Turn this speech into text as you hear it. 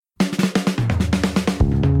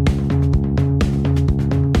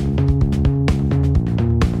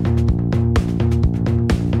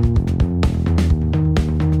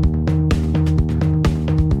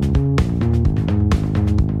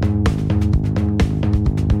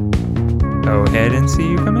Go ahead and see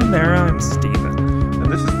you come in there. I'm Steven.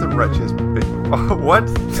 And this is the wretched what?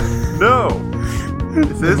 No!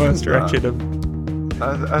 The most wretched of...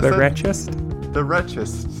 the wretchest? The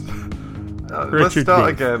wretchest. Let's Richard start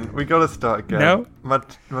Beef. again. We gotta start again. No. My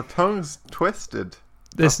tongue's twisted.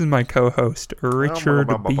 This is my co-host, Richard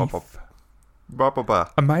Beef.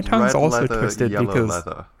 My tongue's Red also leather, twisted yellow because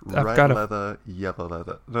leather. I've Red got a- leather, yellow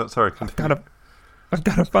leather. No, sorry, continue. I've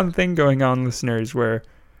got a fun thing going on, listeners, where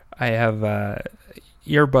I have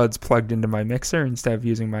earbuds plugged into my mixer instead of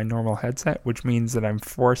using my normal headset, which means that I'm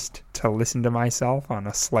forced to listen to myself on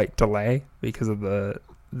a slight delay because of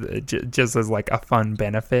just as like a fun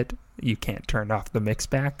benefit, you can't turn off the mix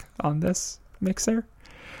back on this mixer.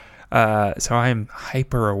 So I'm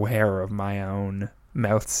hyper aware of my own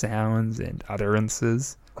mouth sounds and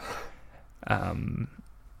utterances. But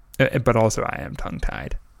also I am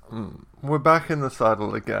tongue-tied. We're back in the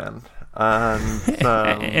saddle again. And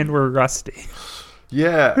and we're rusty.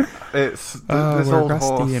 yeah, it's this we're old rusty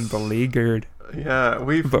horse. and beleaguered. Yeah,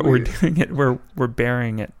 We're doing it. We're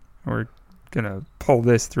bearing it. We're gonna pull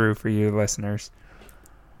this through for you, listeners.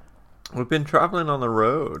 We've been traveling on the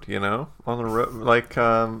road, on the road. Like,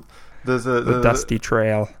 there's The dusty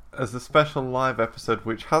trail. There's a special live episode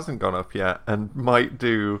which hasn't gone up yet and might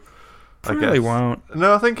do. I Probably guess. won't.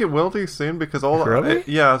 No, I think it will do soon because Really?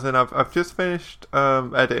 as in I've just finished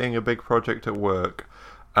editing a big project at work,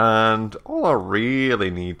 and all I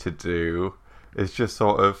really need to do is just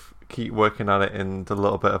sort of keep working at it in the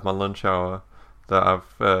little bit of my lunch hour that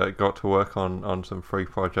I've got to work on some free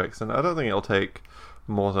projects, and I don't think it'll take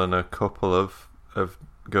more than a couple of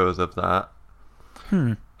goes of that.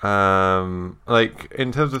 Like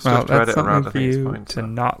in terms of stuff to that's edit around, something I for think it's you fine. to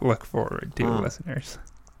not look forward to, listeners.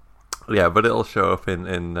 Yeah, but it'll show up in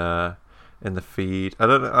the feed. I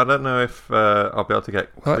don't know if I'll be able to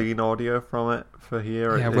get clean audio from it for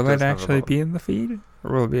here. Yeah, will it actually be in the feed,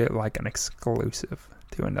 or will it be like an exclusive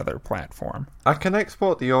to another platform? I can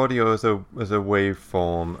export the audio as a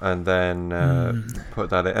waveform and then put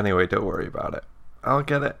that in. Anyway, don't worry about it. I'll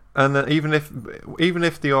get it. And then even if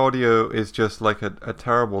the audio is just like a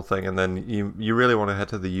terrible thing, and then you really want to head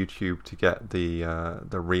to the YouTube to get the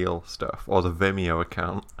real stuff or the Vimeo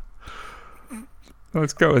account.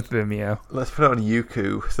 Let's go with Vimeo. Let's put it on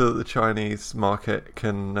Youku so that the Chinese market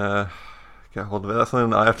can get hold of it. That's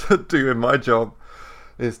something that I have to do in my job,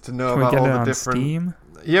 is to know Can we about get all it the on different. Steam?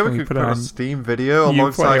 Yeah, Can we could put it on Steam Video Uplay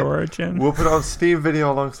alongside. Origin? We'll put it on Steam Video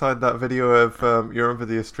alongside that video of you remember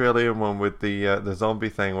the Australian one with the zombie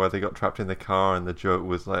thing where they got trapped in the car and the joke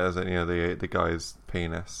was like, as in, they ate the guy's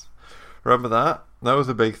penis. Remember that? That was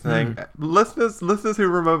a big thing. Listeners who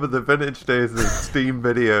remember the vintage days of Steam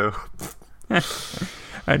Video.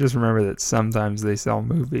 I just remember that sometimes they sell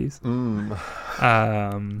movies. What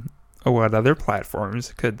other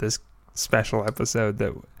platforms could this special episode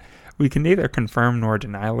that we can neither confirm nor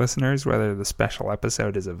deny, listeners, whether the special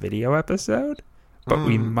episode is a video episode, but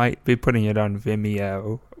we might be putting it on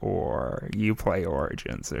Vimeo or Uplay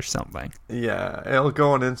Origins or something. Yeah, it'll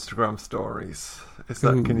go on Instagram stories.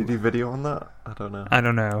 Can you do video on that? I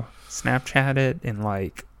don't know. Snapchat it in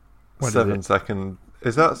like 7 second.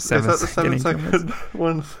 Is that the 7 second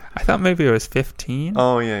one? I thought maybe it was 15.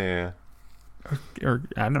 Oh yeah. Or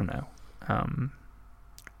I don't know.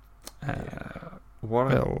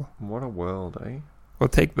 What a world, eh? We'll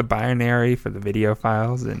take the binary for the video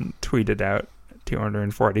files and tweet it out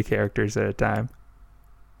 240 characters at a time.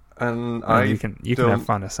 And you can have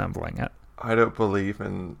fun assembling it. I don't believe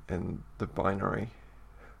in the binary.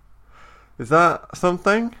 Is that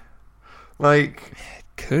something? Like, it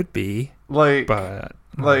could be. Like, but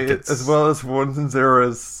as well as ones and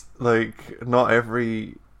zeros, like not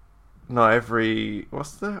every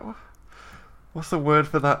what's the word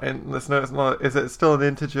for that? No, it's not. Is it still an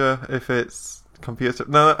integer if it's computer?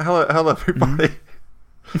 No. Hello, everybody.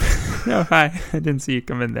 No, hi. I didn't see you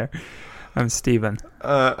come in there. I'm Steven.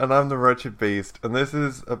 And I'm the Wretched Beast, and this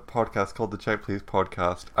is a podcast called the Check Please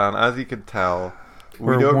Podcast. And as you can tell,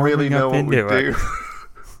 we don't really know what we do.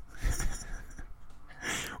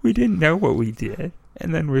 We didn't know what we did,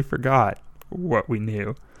 and then we forgot what we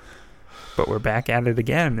knew. But we're back at it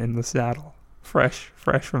again in the saddle. Fresh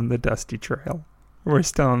from the dusty trail. We're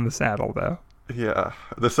still in the saddle, though. Yeah,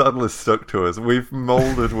 the saddle is stuck to us. We've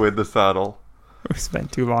molded with the saddle. We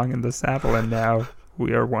spent too long in the saddle, and now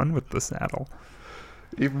we are one with the saddle.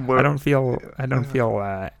 I don't feel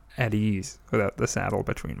at ease without the saddle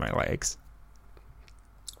between my legs.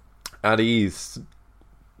 At ease,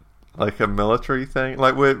 like a military thing.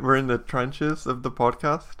 Like we're in the trenches of the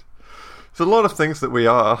podcast. There's a lot of things that we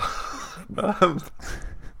are.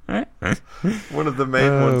 One of the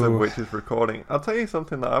main ones of Oh. which is recording. I'll tell you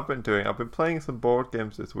something that I've been doing. I've been playing some board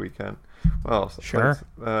games this weekend. Well, Sure.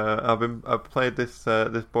 I've played this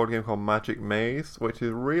board game called Magic Maze, which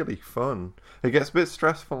is really fun. It gets a bit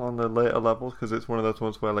stressful on the later levels because it's one of those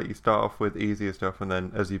ones where like you start off with easier stuff, and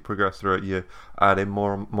then as you progress through it, you add in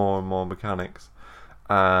more and more mechanics.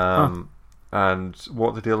 And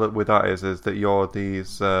what the deal with that is that you're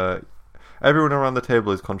these. Everyone around the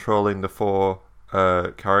table is controlling the four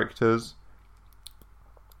characters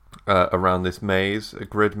around this maze, a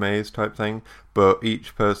grid maze type thing, but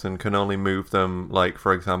each person can only move them, like,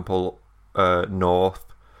 for example, north,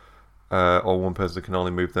 or one person can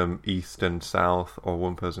only move them east and south, or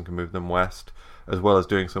one person can move them west, as well as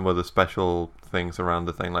doing some other special things around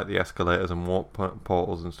the thing, like the escalators and warp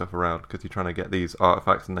portals and stuff around, because you're trying to get these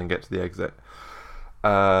artifacts and then get to the exit.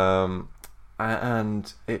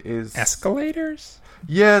 And it is... Escalators?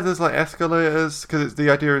 Yeah, there's like escalators, because the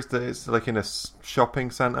idea is that it's like in a shopping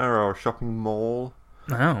center or a shopping mall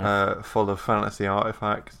Oh. full of fantasy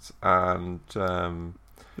artifacts, and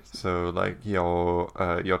so like you're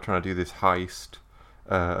trying to do this heist,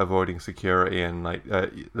 avoiding security, and like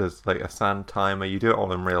there's like a sand timer. You do it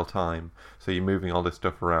all in real time, so you're moving all this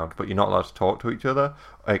stuff around, but you're not allowed to talk to each other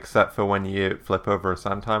except for when you flip over a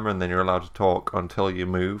sand timer, and then you're allowed to talk until you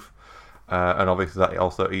move, and obviously that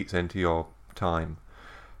also eats into your time.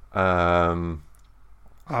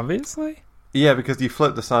 Obviously? Yeah, because you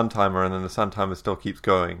flip the sand timer and then the sand timer still keeps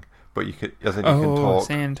going, but you can, as in you can Oh, talk.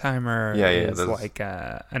 sand timer Yeah, is there's- like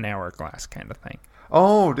an hourglass kind of thing.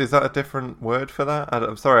 Oh, is that a different word for that?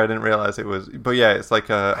 I'm sorry, I didn't realize it was. But yeah, it's like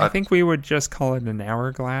I think we would just call it an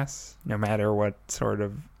hourglass, no matter what sort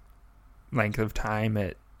of length of time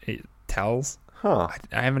it tells. Huh.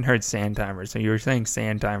 I haven't heard sand timer, so you were saying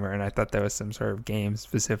sand timer, and I thought that was some sort of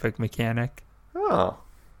game-specific mechanic. Oh.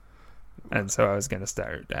 And so I was going to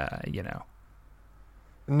start,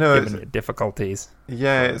 No, giving you difficulties,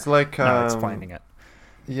 it's like not explaining it.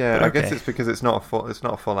 Yeah, But I guess okay. it's because it's not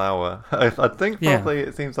a full hour. I think Yeah. probably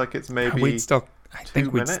it seems like it's maybe I think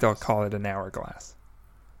 2 we'd still minutes? call it an hourglass.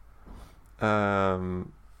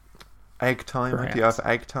 egg timer. Do you have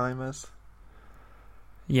egg timers?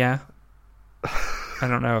 Yeah. I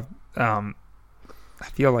don't know. I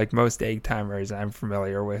feel like most egg timers I'm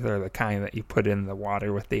familiar with are the kind that you put in the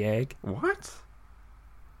water with the egg. What?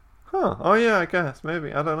 Huh. Oh yeah, I guess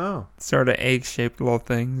maybe. I don't know. Sort of egg-shaped little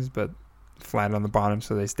things, but flat on the bottom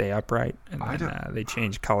so they stay upright. And I then they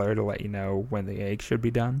change color to let you know when the egg should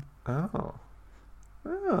be done. Oh.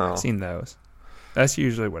 I've seen those. That's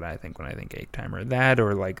usually what I think when I think egg timer. That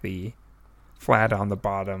or like the flat on the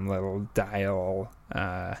bottom little dial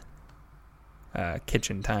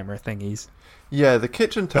kitchen timer thingies. Yeah, the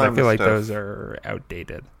kitchen But timer I feel like stuff. those are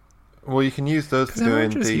outdated. Well, you can use those for Because everyone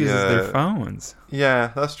doing just the. uses their phones.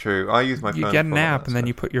 Yeah, that's true. I use my phone. You get an for all app that and then stuff.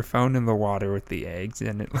 you put your phone in the water with the eggs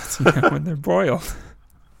and it lets you know when they're boiled.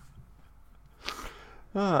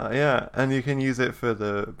 Yeah, and you can use it for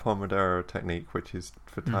the Pomodoro technique, which is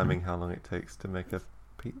for Mm-hmm. timing how long it takes to make a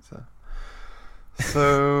pizza.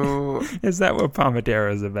 So, Is that what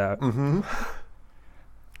Pomodoro is about?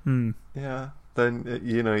 Hmm. yeah. Then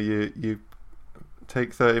you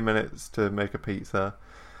take 30 minutes to make a pizza,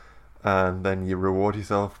 and then you reward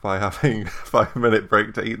yourself by having a 5-minute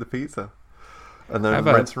break to eat the pizza, and I then have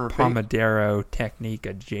a rinse and repeat. Pomodoro technique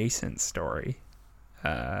adjacent story,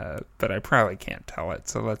 but I probably can't tell it,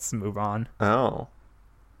 so let's move on. Oh.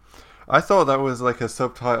 I thought that was like a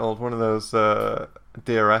subtitled one of those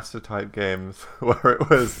Dear Esther type games where it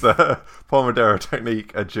was Pomodoro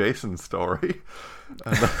Technique Adjacent Story.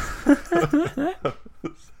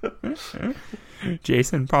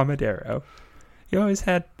 Jason Pomodoro. He always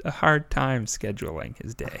had a hard time scheduling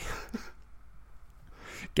his day.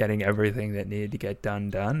 Getting everything that needed to get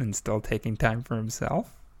done and still taking time for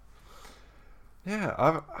himself.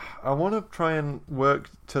 Yeah, I want to try and work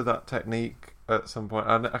to that technique at some point.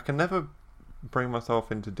 I can never bring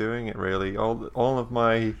myself into doing it, really. All of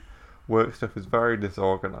my work stuff is very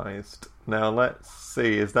disorganized. Now, let's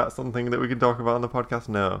see. Is that something that we can talk about on the podcast?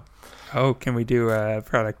 No. Oh, can we do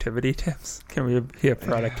productivity tips? Can we be a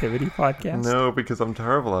productivity podcast? No, because I'm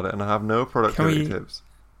terrible at it and I have no productivity Can we- tips.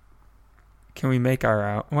 Can we make our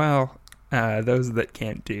own? Well, those that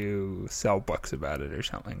can't do sell books about it or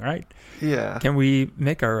something, right? Yeah. Can we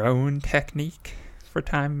make our own technique for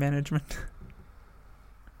time management?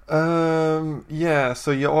 Yeah,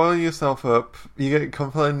 so you oil yourself up, you get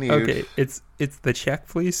completely nude. Okay, it's the check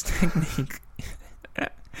please technique.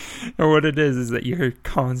 Or what it is that you're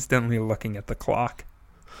constantly looking at the clock.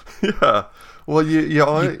 Yeah. Well,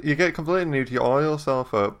 you get completely nude, you oil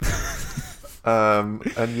yourself up, and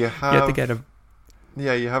you You have to get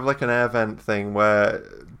Yeah, you have like an air vent thing where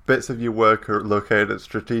bits of your work are located at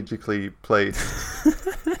strategically placed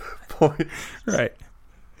points. Right.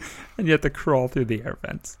 And you have to crawl through the air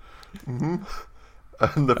vents. Hmm.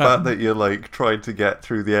 And the fact that you're like trying to get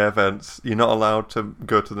through the air vents, you're not allowed to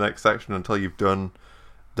go to the next section until you've done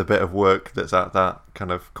the bit of work that's at that kind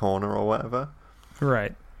of corner or whatever.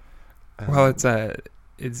 Right. Well, it's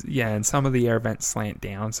and some of the air vents slant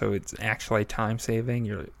down, so it's actually time saving.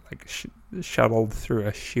 You're like shuttled through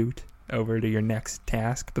a chute over to your next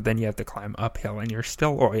task, but then you have to climb uphill, and you're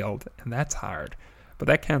still oiled, and that's hard. But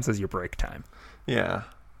that counts as your break time. Yeah,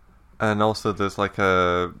 and also there's like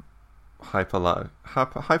a hyperlateral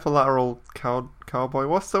cowboy.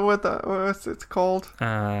 What's the word what's it's called?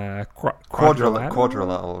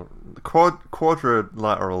 Quadrilateral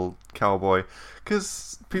cowboy.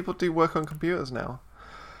 Because people do work on computers now.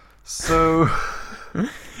 So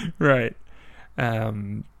right.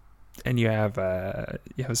 And you have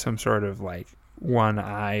some sort of like one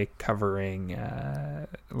eye covering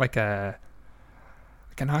like an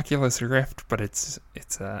Oculus Rift, but it's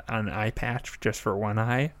an eye patch just for one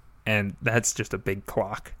eye. And that's just a big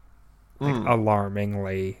clock, like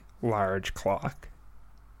alarmingly large clock,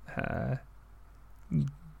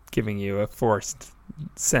 giving you a forced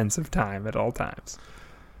sense of time at all times.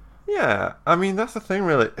 Yeah, I mean, that's the thing,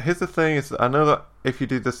 really. Here's the thing, is I know that if you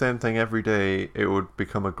do the same thing every day, it would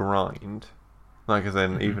become a grind. Like, as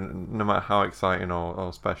in, even no matter how exciting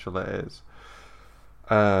or special it is.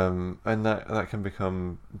 And that can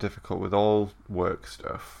become difficult with all work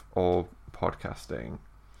stuff or podcasting.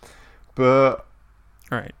 But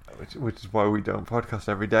right, which is why we don't podcast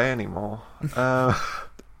every day anymore.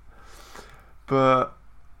 But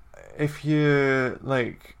if you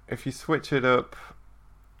switch it up,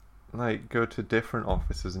 like go to different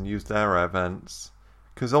offices and use their events,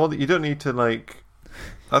 because you don't need to like.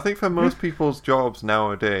 I think for most people's jobs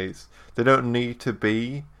nowadays, they don't need to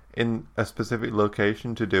be in a specific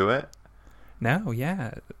location to do it. No,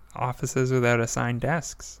 yeah, offices without assigned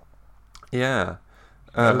desks. Yeah.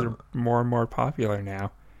 Those are more and more popular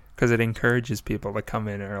now because it encourages people to come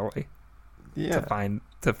in early. Yeah.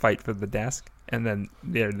 To fight for the desk, and then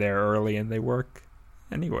they're there early and they work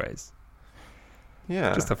anyways.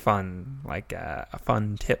 Yeah. Just a fun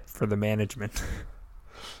tip for the management.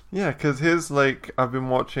 Yeah, because here's like I've been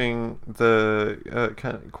watching the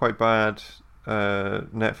quite bad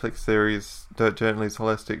Netflix series Dirt Gently's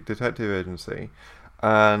Holistic Detective Agency.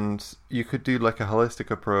 And you could do like a holistic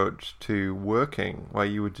approach to working, where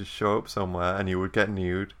you would just show up somewhere and you would get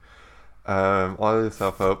nude, oil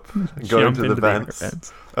yourself up, and go into the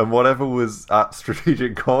vents, and whatever was at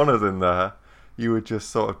strategic corners in there, you would just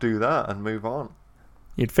sort of do that and move on.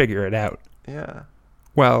 You'd figure it out. Yeah.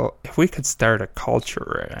 Well, if we could start a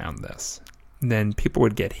culture around this, then people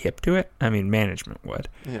would get hip to it. I mean, management would.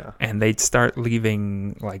 Yeah. And they'd start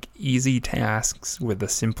leaving like easy tasks with a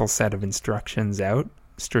simple set of instructions out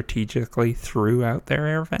strategically throughout their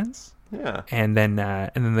air vents. Yeah. And then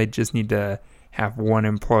they just need to have one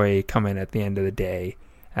employee come in at the end of the day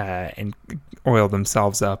and oil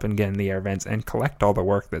themselves up and get in the air vents and collect all the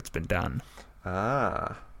work that's been done.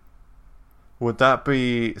 Ah. Would that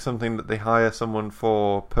be something that they hire someone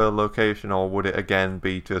for per location, or would it again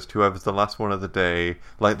be just whoever's the last one of the day,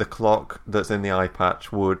 like the clock that's in the eye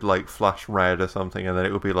patch would like flash red or something, and then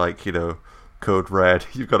it would be like, code red,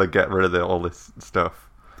 you've got to get rid of all this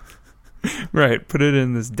stuff. Right, put it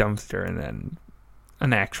in this dumpster, and then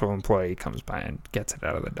an actual employee comes by and gets it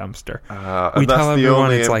out of the dumpster. We tell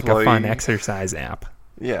everyone it's like a fun exercise app.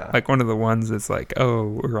 Yeah. Like one of the ones that's like, oh,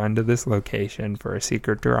 we're on to this location for a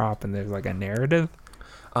secret drop, and there's like a narrative.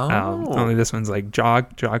 Only this one's like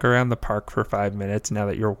jog around the park for 5 minutes now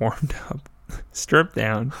that you're warmed up. Strip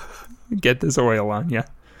down, get this oil on you,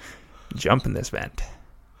 jump in this vent.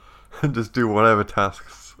 And just do whatever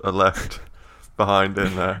tasks are left behind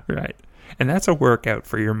in there. Right. And that's a workout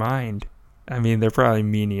for your mind. I mean, they're probably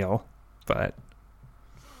menial, but...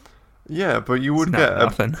 Yeah, but you would get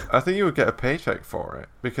nothing. I think you would get a paycheck for it,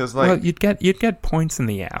 because like... Well, you'd get points in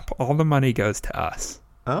the app. All the money goes to us.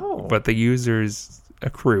 Oh. But the users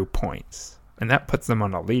accrue points, and that puts them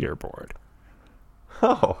on a leaderboard.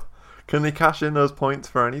 Oh. Can they cash in those points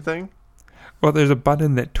for anything? Well, there's a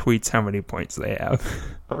button that tweets how many points they have.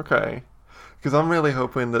 Okay. Because I'm really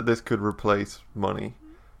hoping that this could replace money.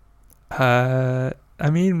 I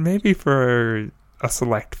mean, maybe for a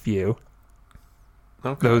select few.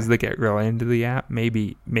 Okay. Those that get really into the app,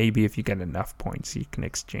 maybe if you get enough points, you can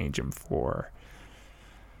exchange them for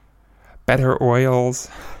better oils.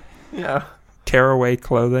 Yeah. Tearaway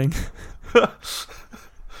clothing. That's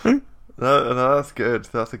good.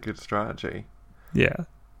 That's a good strategy. Yeah.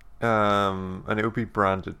 And it would be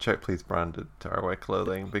branded, Check Please branded tearaway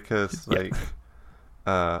clothing, because Yeah. like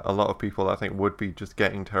a lot of people I think would be just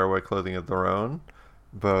getting tearaway clothing of their own,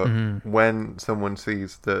 but Mhm. when someone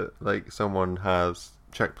sees that like someone has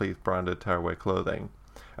Check Please branded tearaway clothing,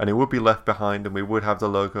 and it would be left behind, and we would have the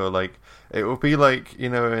logo, like it would be like, you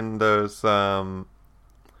know, in those on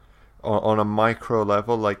a micro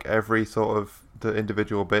level, like every sort of the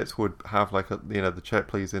individual bits would have like a, you know, the Check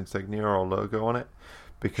Please insignia or logo on it,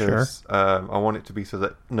 Sure. because I want it to be so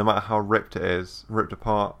that no matter how ripped it is, ripped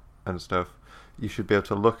apart and stuff, you should be able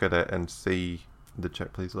to look at it and see the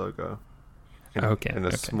Check Please logo Okay. in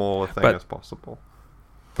as Okay. small a thing But- as possible.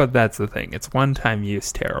 But that's the thing. It's one-time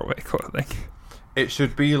use tearaway clothing. It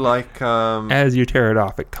should be like As you tear it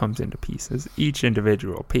off, it comes into pieces. Each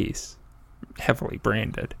individual piece, heavily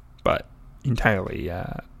branded, but entirely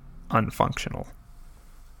unfunctional.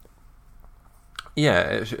 yeah,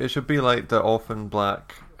 it should be like the Orphan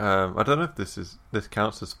Black. I don't know if this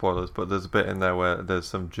counts as spoilers, but there's a bit in there where there's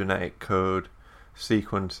some genetic code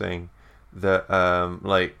sequencing that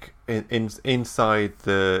like inside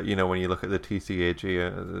the, you know, when you look at the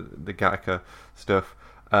TCAG, the Gattaca stuff,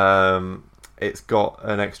 it's got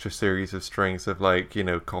an extra series of strings of like, you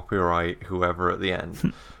know, copyright whoever at the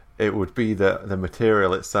end. It would be the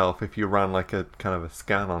material itself, if you ran like a kind of a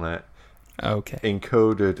scan on it, Okay.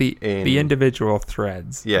 encoded in The individual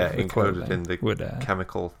threads. yeah, of the encoded clothing in the would,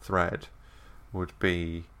 chemical thread would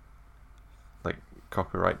be like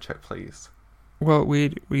copyright Check Please. Well,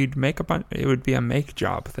 we'd make a bunch. It would be a make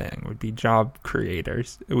job thing. It would be job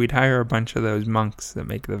creators. We'd hire a bunch of those monks that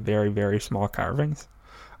make the very, very small carvings.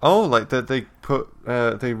 Oh, like that they put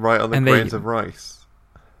they write on the And grains of rice.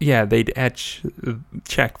 Yeah, they'd etch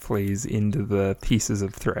Check Please into the pieces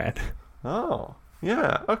of thread. Oh,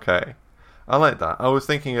 yeah, okay. I like that. I was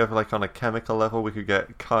thinking of like on a chemical level, we could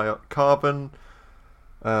get carbon,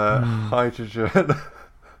 hydrogen.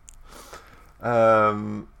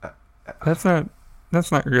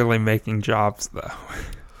 That's not really making jobs though.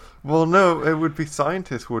 Well, no, it would be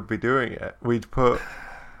scientists would be doing it. We'd put,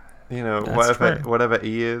 you know, That's true. whatever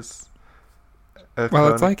E is.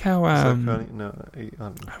 Well, it's like how no,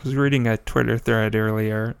 I was reading a Twitter thread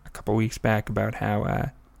earlier, a couple weeks back, about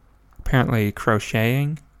how apparently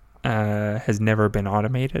crocheting has never been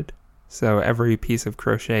automated. So every piece of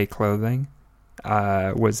crochet clothing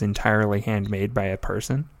was entirely handmade by a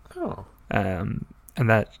person. oh, And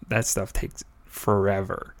that stuff takes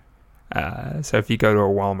forever. So if you go to a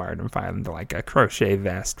Walmart and find like a crochet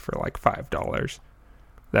vest for like $5,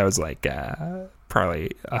 that was like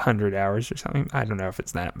probably 100 hours or something. I don't know if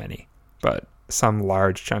it's that many, but some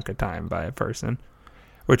large chunk of time by a person.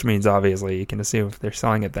 Which means obviously you can assume if they're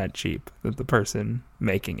selling it that cheap, that the person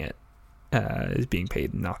making it is being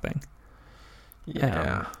paid nothing.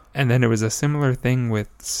 yeah. And then it was a similar thing with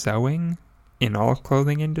sewing in all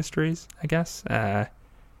clothing industries, I guess.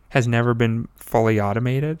 Has never been fully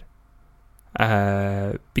automated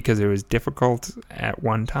because it was difficult at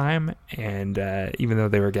one time. And even though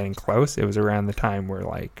they were getting close, it was around the time where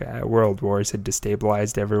like world wars had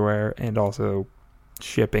destabilized everywhere, and also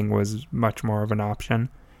shipping was much more of an option.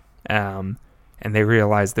 And they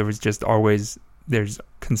realized there's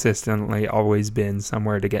consistently always been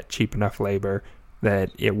somewhere to get cheap enough labor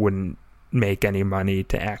that it wouldn't make any money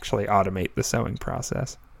to actually automate the sewing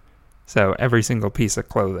process. So every single piece of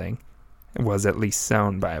clothing was at least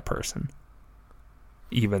sewn by a person.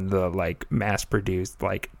 Even the like mass-produced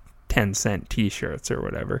like 10-cent t-shirts or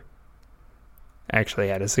whatever actually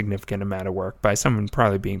had a significant amount of work by someone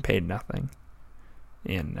probably being paid nothing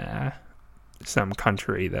in some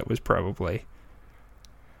country that was probably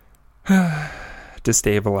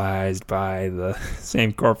destabilized by the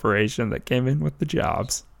same corporation that came in with the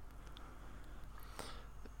jobs.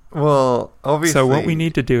 Well, obviously. So what we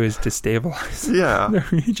need to do is destabilize Yeah. the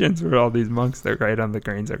regions where all these monks that write on the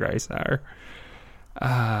grains of rice are.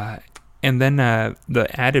 And then the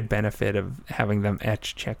added benefit of having them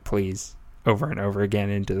etch Check Please over and over again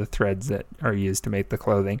into the threads that are used to make the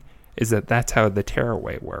clothing is that that's how the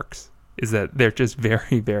tearaway works. Is that they're just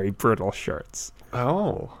very, very brittle shirts.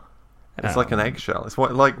 Oh. It's like an eggshell. It's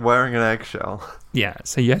like wearing an eggshell. Yeah,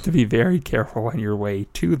 so you have to be very careful on your way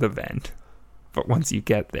to the vent. But once you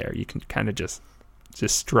get there, you can kind of just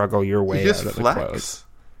struggle your way You out just of the flex. clothes.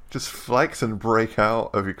 Just flex and break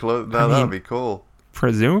out of your clothes. I Now that'd mean- be cool.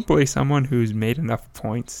 Presumably someone who's made enough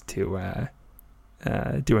points to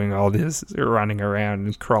doing all this running around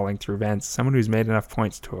and crawling through vents, someone who's made enough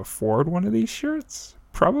points to afford one of these shirts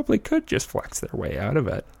probably could just flex their way out of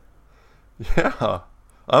it. Yeah.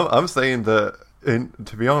 I'm saying that,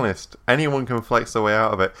 to be honest, anyone can flex their way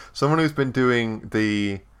out of it. Someone who's been doing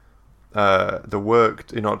the the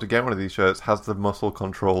work in order to get one of these shirts has the muscle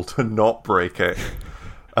control to not break it.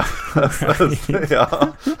 as they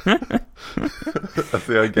are.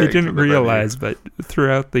 They didn't realize, but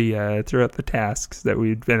throughout the tasks that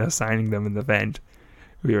we'd been assigning them in the vent,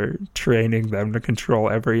 we were training them to control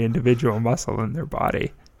every individual muscle in their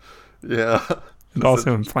body. Yeah. And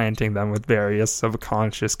also implanting them with various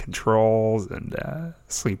subconscious controls and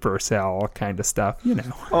sleeper cell kind of stuff, you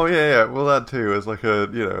know. Oh yeah. Well, that too is like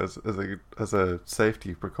as a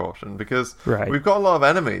safety precaution, because we've got a lot of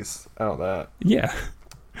enemies out there. Yeah.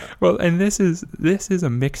 Well, and this is a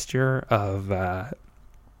mixture of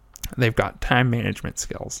they've got time management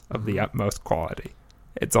skills of the utmost quality.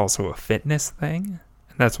 It's also a fitness thing,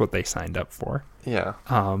 and that's what they signed up for. Yeah.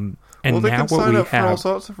 And well, they now can what sign we up have, for all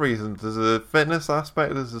sorts of reasons. There's a fitness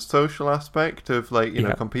aspect. There's a social aspect of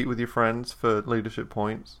compete with your friends for leadership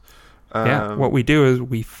points. What we do is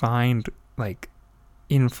we find like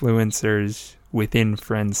influencers within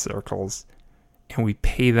friend circles, and we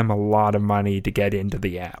pay them a lot of money to get into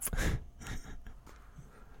the app.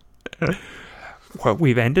 What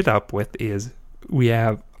we've ended up with is we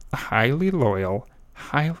have highly loyal,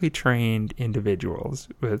 highly trained individuals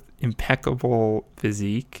with impeccable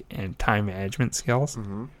physique and time management skills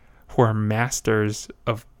who are masters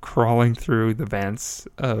of crawling through the vents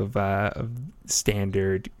of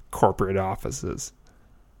standard corporate offices.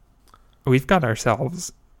 We've got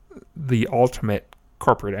ourselves the ultimate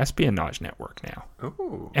corporate espionage network now.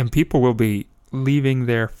 Ooh. And people will be leaving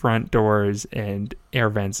their front doors and air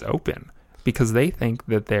vents open because they think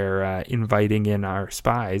that they're inviting in our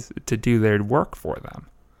spies to do their work for them.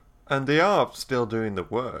 And they are still doing the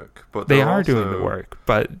work, but they are doing the work.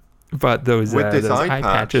 But those eye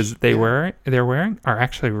patches they're wearing are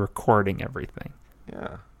actually recording everything.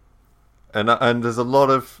 Yeah. And there's a lot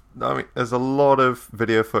of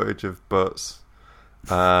video footage of butts,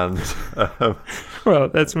 and well,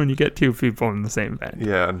 that's when you get two people in the same vent.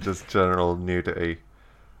 Yeah, and just general nudity.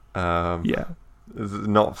 Is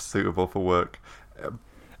not suitable for work.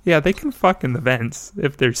 Yeah, they can fuck in the vents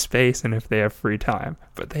if there's space and if they have free time,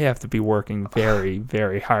 but they have to be working very,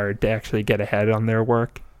 very hard to actually get ahead on their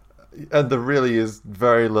work. And there really is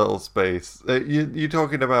very little space. You're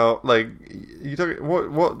talking about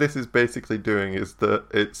what this is basically doing is that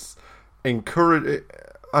it's encourage.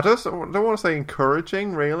 I don't want to say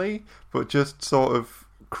encouraging really, but just sort of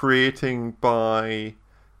creating by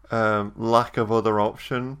lack of other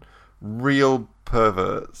option real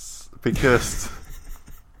perverts, because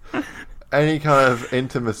any kind of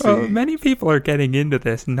intimacy. Well, many people are getting into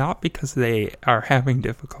this not because they are having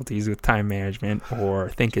difficulties with time management or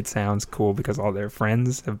think it sounds cool because all their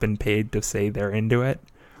friends have been paid to say they're into it,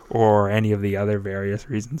 or any of the other various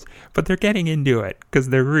reasons, but they're getting into it because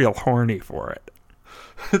they're real horny for it.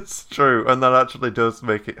 It's true, and that actually does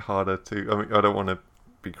make it harder to. I mean, I don't want to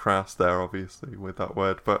be crass there, obviously, with that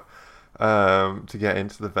word, but to get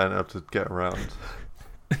into the vent or to get around.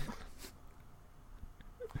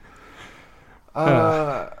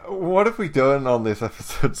 What have we done on this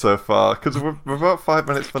episode so far? Because we're about 5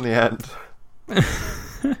 minutes from the end. I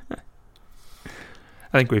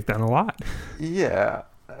think we've done a lot. Yeah.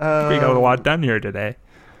 We got a lot done here today.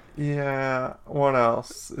 Yeah. What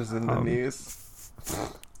else is in the news?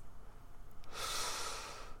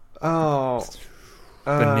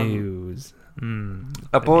 The news.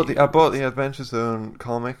 I bought the Adventure Zone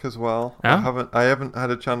comic as well. Oh? I haven't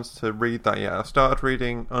had a chance to read that yet. I started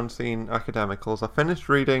reading Unseen Academicals. I finished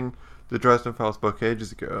reading the Dresden Files book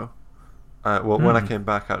ages ago. When I came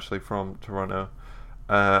back actually from Toronto,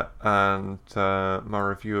 and my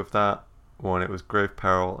review of that one, it was Grave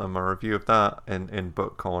Peril, and my review of that in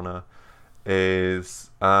Book Corner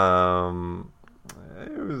is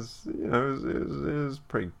it was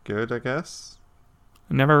pretty good, I guess.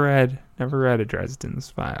 Never read a Dresden's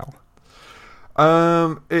File.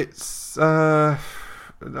 It's I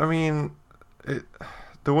mean,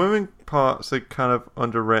 the women parts are kind of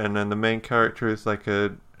underwritten, and the main character is like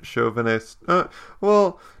a chauvinist.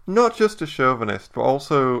 Well, not just a chauvinist, but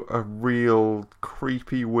also a real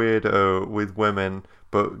creepy weirdo with women,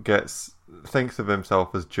 but thinks of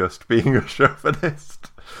himself as just being a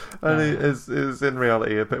chauvinist, and he is in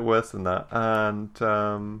reality a bit worse than that.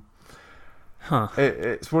 And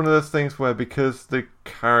it's one of those things where, because the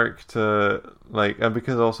character, and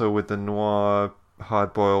because also with the noir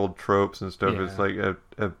hard-boiled tropes and stuff, it's like a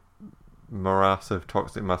morass of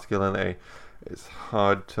toxic masculinity. It's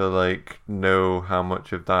hard to know how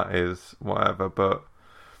much of that is whatever, but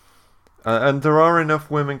and there are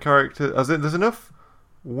enough women characters, there's enough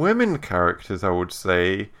women characters, I would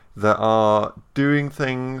say, that are doing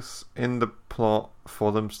things in the plot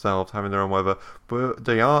for themselves, having their own whatever. But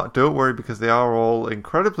don't worry, because they are all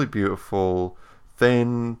incredibly beautiful,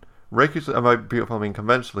 thin, rakishly, by beautiful I mean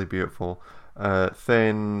conventionally beautiful,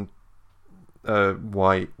 thin,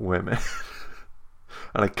 white women.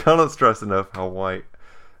 And I cannot stress enough how white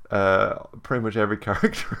pretty much every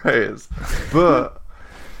character is. But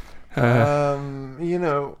you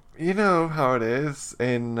know how it is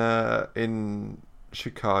in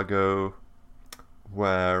Chicago,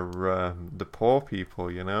 where the poor people,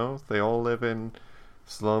 they all live in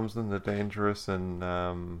slums and they're dangerous, and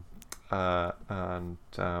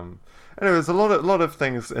anyways, a lot of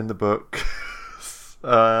things in the book.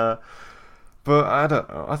 But I don't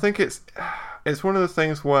know. I think it's one of the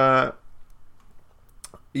things where,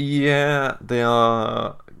 yeah, they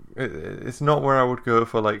are. It's not where I would go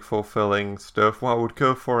for like fulfilling stuff. What I would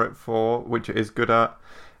go for it for, which it is good at,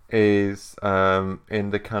 is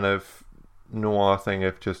in the kind of noir thing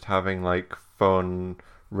of just having like fun,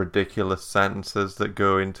 ridiculous sentences that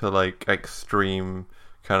go into like extreme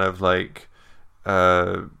kind of like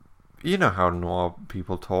you know how noir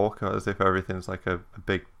people talk, as if everything's like a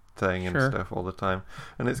big thing and stuff all the time,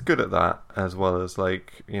 and it's good at that, as well as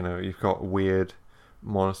like, you've got weird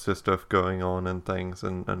monster stuff going on and things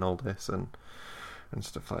and all this and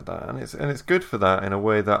stuff like that, and it's good for that in a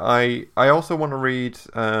way that I also want to read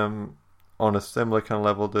on a similar kind of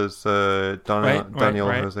level. There's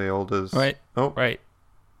Daniel Jose Older's. What?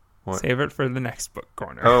 Save it for the next book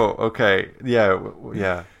corner. Oh, okay.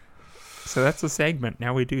 Yeah. So that's a segment.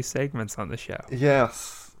 Now we do segments on the show.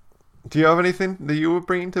 Yes. Do you have anything that you were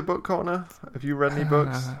bringing to book corner? Have you read any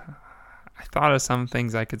books? I thought of some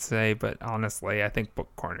things I could say, but honestly, I think book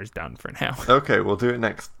corner's done for now. Okay, we'll do it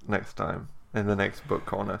next time in the next book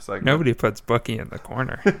corner segment. Nobody puts Bookie in the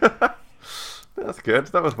corner. That's good.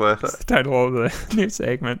 That was worth it. It's the title of the new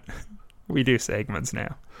segment. We do segments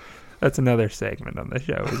now. That's another segment on the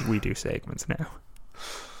show, is we do segments now.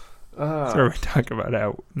 So we talk about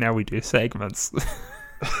how now we do segments.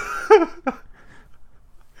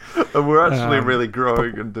 And we're actually really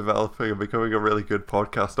growing and developing and becoming a really good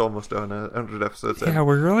podcast almost on 100 episodes in. Yeah,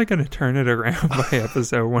 we're really going to turn it around by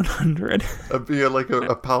episode 100. And be like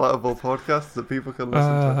a palatable podcast that people can listen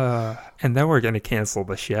to. And then we're going to cancel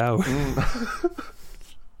the show.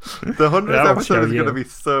 The 100th episode is going to be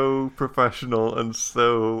so professional and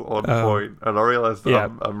so on point. And I realize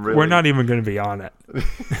that I'm really... We're not even going to be on it.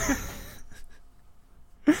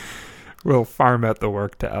 We'll farm out the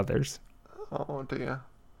work to others. Oh, dear.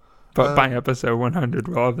 But by episode 100,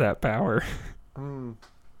 we'll have that power. Oh,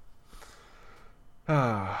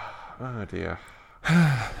 dear.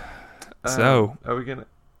 So, are we gonna?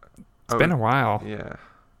 It's been a while. Yeah,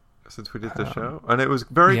 since we did the show, and it was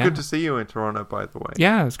very good to see you in Toronto. By the way,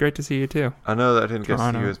 yeah, it was great to see you too. I know that I didn't get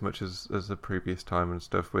to see you as much as the previous time and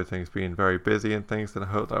stuff, with things being very busy and things. And I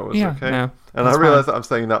hope that was okay. No, and I realize that I'm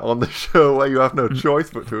saying that on the show where you have no choice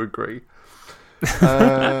but to agree.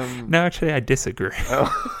 No, actually, I disagree.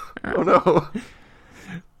 Oh no.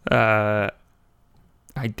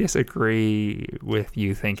 I disagree with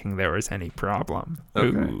you thinking there was any problem.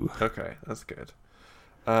 Okay, that's good.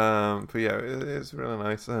 But yeah, it's really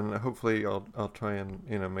nice, and hopefully I'll try and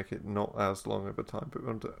make it not as long of a time.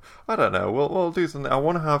 But I don't know. We'll do something. I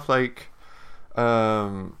want to have like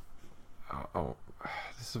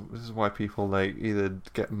this is why people like either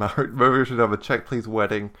get married. Maybe we should have a Check Please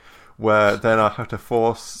wedding, where then I have to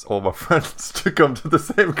force all my friends to come to the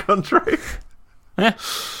same country. But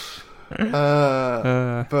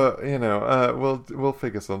we'll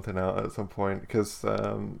figure something out at some point, because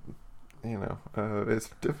it's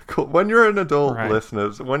difficult when you're an adult,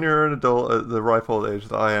 listeners. When you're an adult at the ripe old age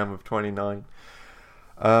that I am of 29,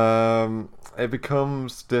 it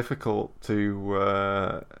becomes difficult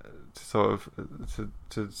to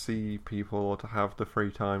see people, or to have the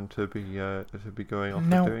free time to be going off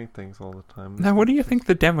and doing things all the time. Now, what do you think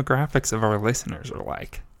the demographics of our listeners are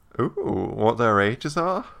like? Ooh, what their ages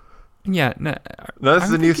are? Yeah, no, this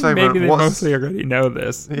is a new segment. Maybe they mostly already know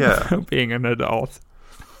this. Yeah, being an adult.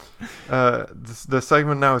 The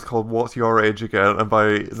segment now is called "What's Your Age Again?" and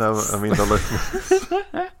by them I mean the listeners.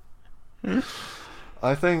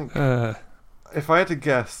 I think if I had to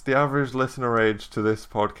guess, the average listener age to this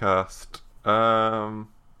podcast,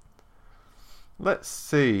 let's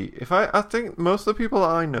see. I think most of the people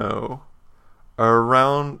I know are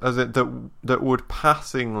around, as it that would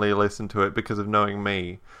passingly listen to it because of knowing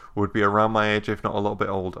me, would be around my age, if not a little bit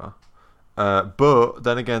older. But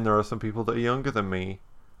then again, there are some people that are younger than me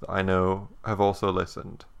that I know have also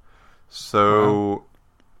listened. So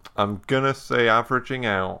I'm gonna say averaging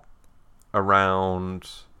out around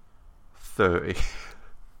 30.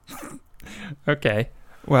 Okay.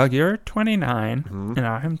 Well, you're 29 Mhm. and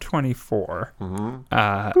I'm 24.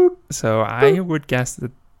 Mm-hmm. So I would guess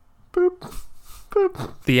that Boop.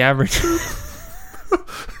 Boop. the average...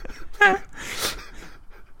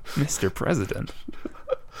 Mr. President.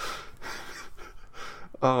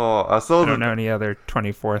 Oh, I saw I don't know any other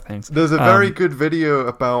 24 things. There's a very good video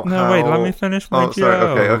about No, how... wait, let me finish my joke.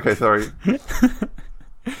 sorry. Okay, sorry.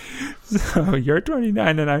 So you're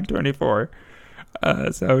 29 and I'm 24.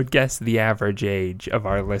 So I would guess the average age of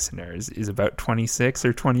our listeners is about 26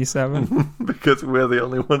 or 27. Because we're the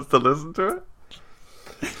only ones to listen to it?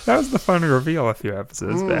 That was the fun reveal a few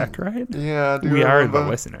episodes back, right? Yeah, I do We remember. are the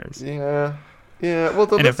listeners. Yeah. Yeah,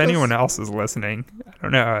 well, And if anyone else is listening, I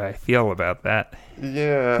don't know how I feel about that.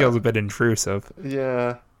 Yeah. It feels a bit intrusive.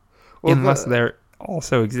 Yeah. Well, Unless they're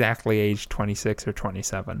also exactly age 26 or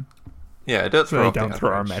 27. Yeah, it does So throw they off the don't throw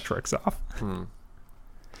our average. metrics off. Hmm.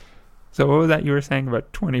 So what was that you were saying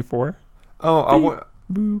about 24? Oh,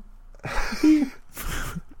 Boop.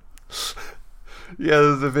 yeah,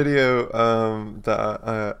 there's a video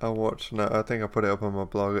that I watched, and I think I put it up on my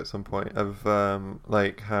blog at some point, of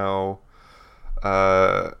like how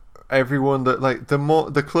everyone that, like,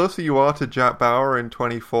 the closer you are to Jack Bauer in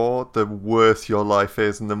 24, the worse your life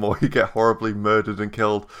is, and the more you get horribly murdered and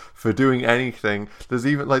killed for doing anything. There's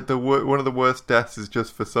even like one of the worst deaths is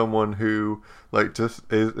just for someone who like just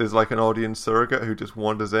is like an audience surrogate who just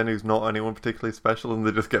wanders in, who's not anyone particularly special, and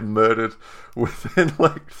they just get murdered within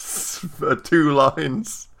like 2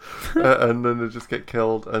 lines, and then they just get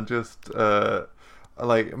killed. And just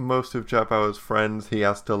like most of Jack Bauer's friends, he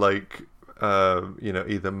has to like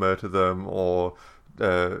either murder them or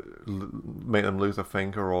make them lose a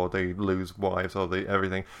finger, or they lose wives, or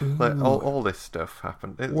everything. Like all this stuff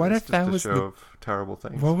happened. What It's if that just a was show of terrible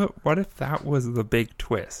things? What if that was the big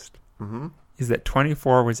twist? Mm-hmm. Is that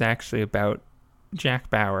 24 was actually about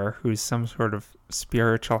Jack Bauer, who's some sort of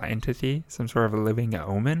spiritual entity, some sort of a living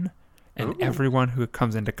omen, and everyone who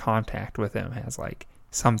comes into contact with him has, like,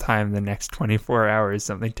 sometime in the next 24 hours,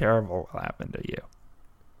 something terrible will happen to you.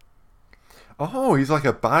 Oh, he's like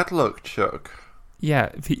a bad luck Chuck.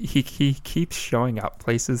 Yeah, he keeps showing up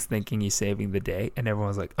places thinking he's saving the day, and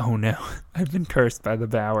everyone's like, oh no, I've been cursed by the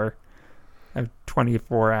Bauer. I have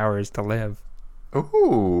 24 hours to live.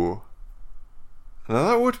 Ooh. Now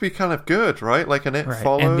that would be kind of good, right? Like an It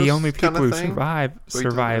Follows and the only kind people of who thing? survive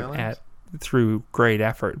through great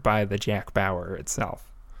effort by the Jack Bauer itself.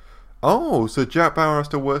 Oh, so Jack Bauer has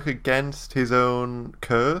to work against his own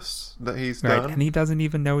curse that he's done? Right, and he doesn't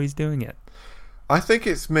even know he's doing it. I think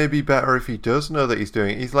it's maybe better if he does know that he's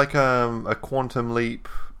doing it. He's like a quantum leap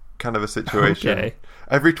kind of a situation. Okay.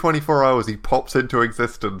 Every 24 hours he pops into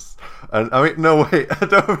existence. And I mean, no, wait, I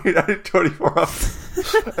don't mean every 24 hours.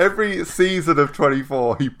 Every season of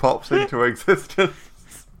 24 he pops into existence.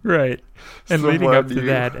 Right. And leading Somewhere up to new.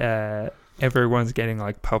 that, everyone's getting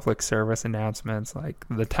like public service announcements like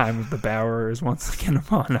the time of the Bauer is once again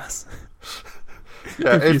upon us.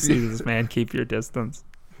 Yeah, if you see this man, keep your distance.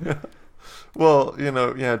 Yeah. Well,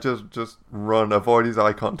 just run, avoid his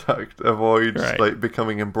eye contact, avoid like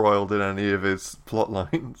becoming embroiled in any of his plot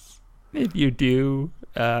lines. If you do,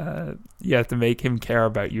 you have to make him care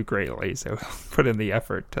about you greatly, so put in the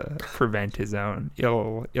effort to prevent his own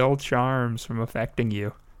ill charms from affecting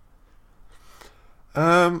you.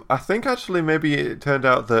 I think actually maybe it turned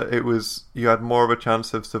out that you had more of a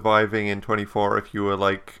chance of surviving in 24 if you were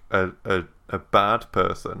like a bad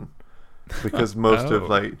person. Because most of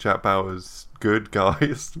like Jack Bauer's good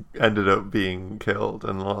guys ended up being killed,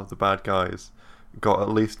 and a lot of the bad guys got at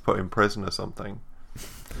least put in prison or something.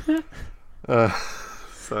 So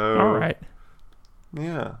all right,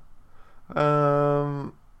 yeah.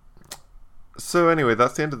 So anyway,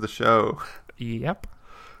 that's the end of the show. Yep.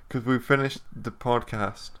 Because we've finished the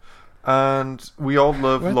podcast, and we all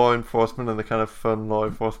love law enforcement and the kind of fun law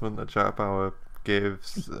enforcement that Jack Bauer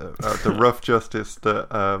gives, the rough justice that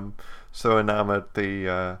so enamored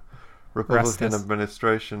the Republican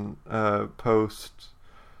administration post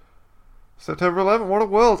September 11th. What a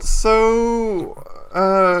world! So,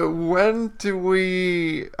 when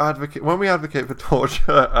we advocate for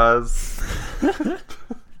torture as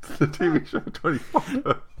the TV show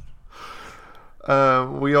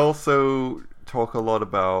 24, we also talk a lot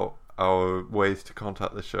about our ways to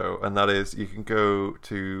contact the show, and that is you can go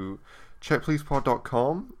to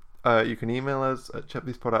checkpleasepod.com. You can email us at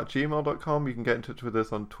checkpleasepod@gmail.com. You can get in touch with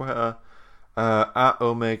us on Twitter at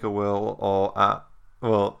OmegaWill or at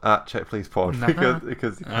checkpleasepod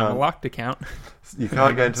because you can't, a locked account. You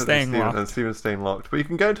can't get in touch with Steven, and Steven's staying locked. But you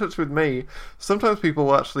can get in touch with me. Sometimes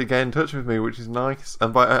people actually get in touch with me, which is nice.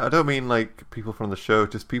 And I don't mean like people from the show,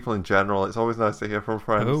 just people in general. It's always nice to hear from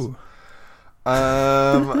friends.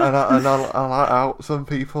 I'll out some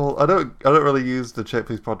people. I don't really use the Check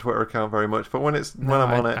Please Pod Twitter account very much, but when I'm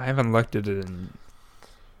on it, I haven't looked at it in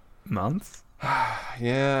months.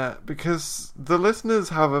 Yeah, because the listeners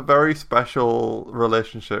have a very special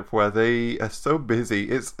relationship where they are so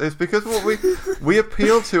busy. It's because what we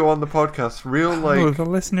appeal to on the podcast, the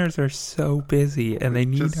listeners are so busy and they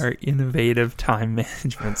need our innovative time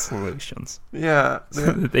management solutions. Yeah,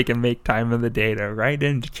 so that they can make time of the day to write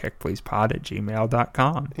into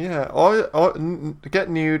checkpleasepod@gmail.com. Yeah,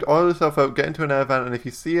 get nude, oil yourself up, get into an air vent, and if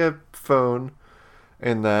you see a phone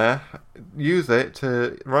in there, use it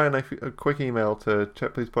to write a quick email to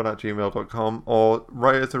checkpleasepod@gmail.com, or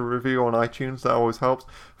write us a review on iTunes. That always helps.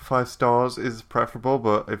 5 stars is preferable,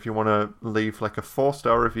 but if you want to leave like a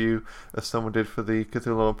 4-star review, as someone did for the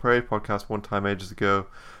Cthulhu on Parade podcast one time ages ago,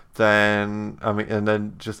 then and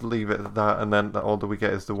then just leave it at that, and then all that we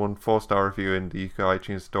get is the 1 4-star review in the UK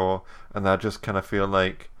iTunes store, and I just kind of feel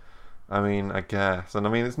like, I guess, and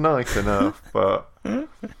it's nice enough, but.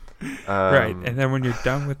 Right, and then when you're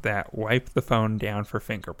done with that, wipe the phone down for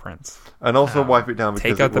fingerprints. And also wipe it down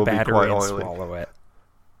because take out it will the battery be quite and oily. Swallow it.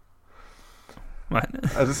 What?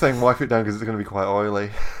 I was just saying wipe it down because it's going to be quite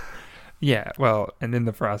oily. Yeah, well, and in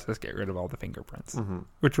the process get rid of all the fingerprints,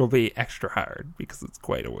 which will be extra hard because it's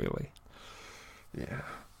quite oily. Yeah,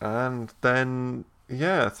 and then,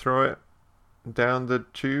 throw it down the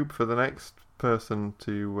tube for the next person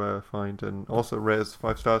to find, and also raise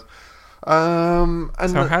 5 stars. And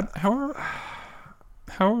so how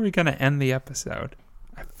are we going to end the episode?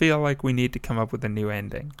 I feel like we need to come up with a new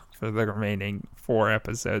ending for the remaining 4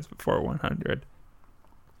 episodes before 100.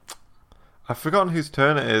 I've forgotten whose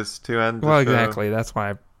turn it is to end the show. Well, exactly. That's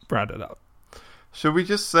why I brought it up. Should we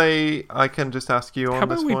just say I can just ask you on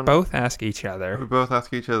this one? How about we both ask each other? We both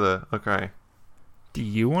ask each other. Okay. Do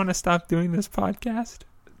you want to stop doing this podcast?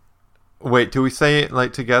 Wait, do we say it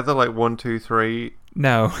like together, like 1, 2, 3?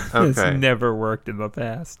 No, okay. It's never worked in the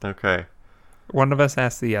past. Okay. One of us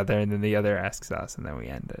asks the other, and then the other asks us, and then we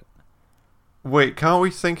end it. Wait, can't we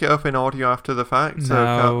sync it up in audio after the fact?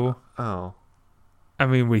 No. Oh.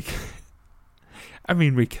 We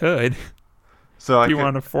could. So do you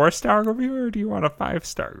want a 4-star review, or do you want a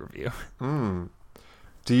 5-star review?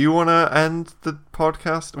 Do you want to end the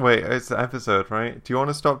podcast? Wait, it's the episode, right? Do you want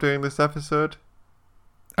to stop doing this episode?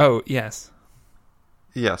 Oh, yes.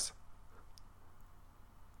 Yes.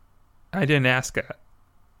 I didn't ask that.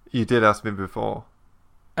 You did ask me before.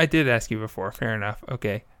 I did ask you before. Fair enough.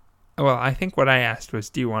 Okay. Well, I think what I asked was,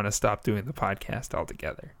 do you want to stop doing the podcast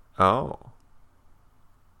altogether? Oh.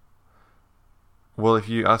 Well, if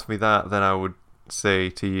you asked me that, then I would say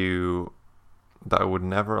to you that I would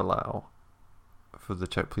never allow for the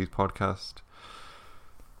Check Please podcast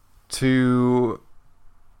to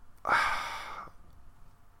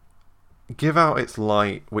give out its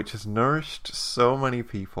light, which has nourished so many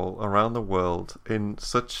people around the world in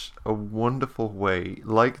such a wonderful way,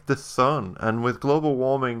 like the sun. And with global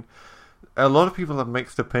warming, a lot of people have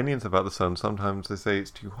mixed opinions about the sun. Sometimes they say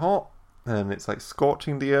it's too hot and it's like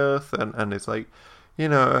scorching the earth, and it's like,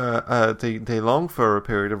 they long for a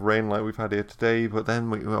period of rain like we've had here today, but then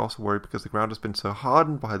we're also worried because the ground has been so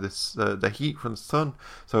hardened by this the heat from the sun,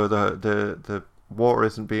 so the water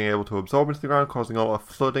isn't being able to absorb into the ground, causing a lot of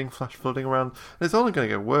flash flooding around, and it's only going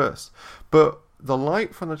to get worse. But the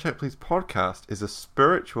light from the Check Please podcast is a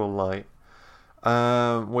spiritual light,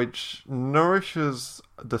 which nourishes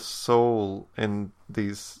the soul in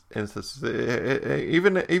these instances.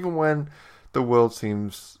 Even when the world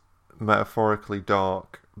seems metaphorically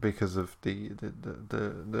dark because of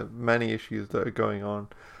the many issues that are going on,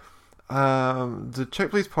 the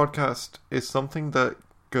Check Please podcast is something that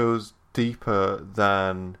goes deeper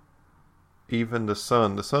than even the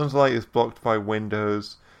sun. The sun's light is blocked by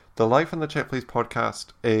windows. The light from the Check Please podcast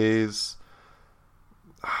is...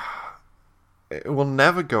 it will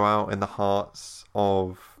never go out in the hearts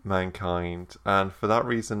of mankind, and for that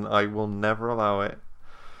reason I will never allow it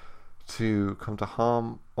to come to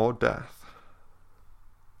harm or death.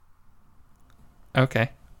 Okay.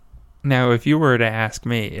 Now, if you were to ask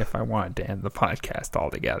me if I wanted to end the podcast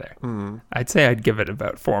altogether, I'd say I'd give it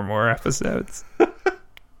about 4 more episodes.